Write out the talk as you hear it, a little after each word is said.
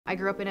I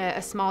grew up in a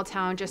small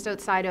town just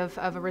outside of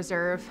a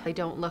reserve. I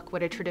don't look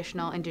what a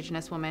traditional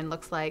Indigenous woman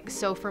looks like.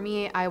 So for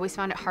me, I always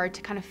found it hard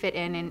to kind of fit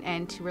in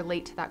and to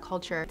relate to that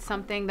culture. It's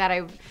something that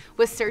I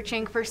was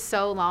searching for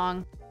so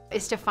long,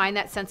 is to find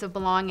that sense of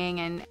belonging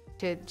and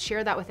to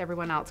share that with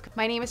everyone else.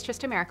 My name is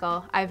Trista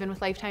M. I've been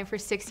with Lifetime for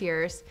 6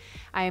 years.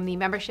 I am the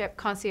membership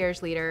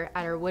concierge leader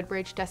at our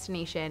Woodbridge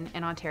destination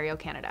in Ontario,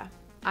 Canada.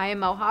 I am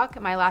Mohawk.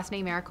 My last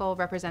name, Miracle,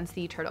 represents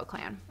the Turtle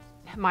Clan.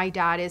 My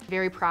dad is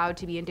very proud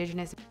to be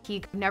Indigenous.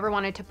 He never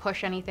wanted to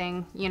push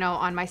anything,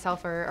 on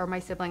myself or my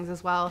siblings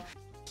as well.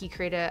 He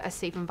created a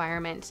safe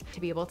environment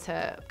to be able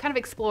to kind of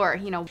explore,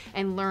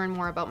 and learn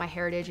more about my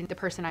heritage and the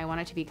person I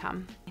wanted to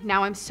become.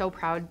 Now I'm so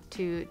proud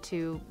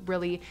to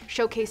really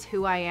showcase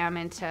who I am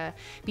and to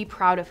be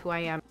proud of who I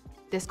am.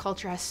 This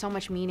culture has so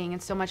much meaning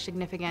and so much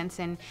significance,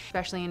 and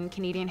especially in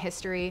Canadian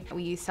history.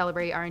 We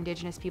celebrate our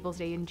Indigenous Peoples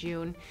Day in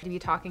June, to be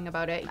talking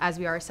about it as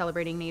we are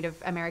celebrating Native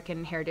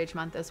American Heritage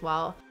Month as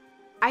well.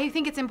 I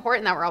think it's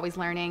important that we're always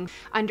learning,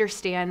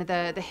 understand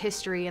the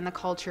history and the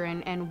culture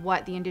and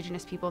what the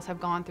Indigenous peoples have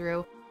gone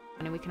through,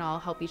 and we can all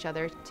help each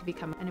other to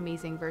become an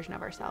amazing version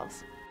of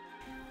ourselves.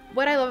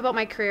 What I love about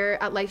my career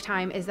at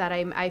Lifetime is that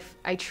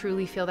I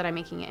truly feel that I'm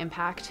making an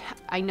impact.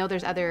 I know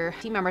there's other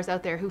team members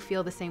out there who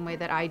feel the same way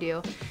that I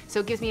do. So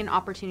it gives me an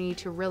opportunity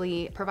to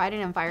really provide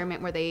an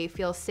environment where they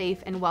feel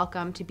safe and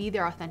welcome to be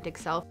their authentic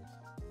self.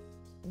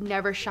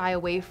 Never shy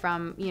away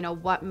from,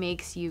 what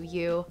makes you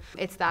you.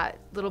 It's that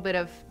little bit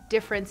of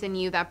difference in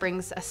you that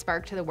brings a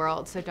spark to the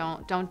world. So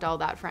don't dull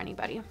that for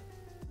anybody.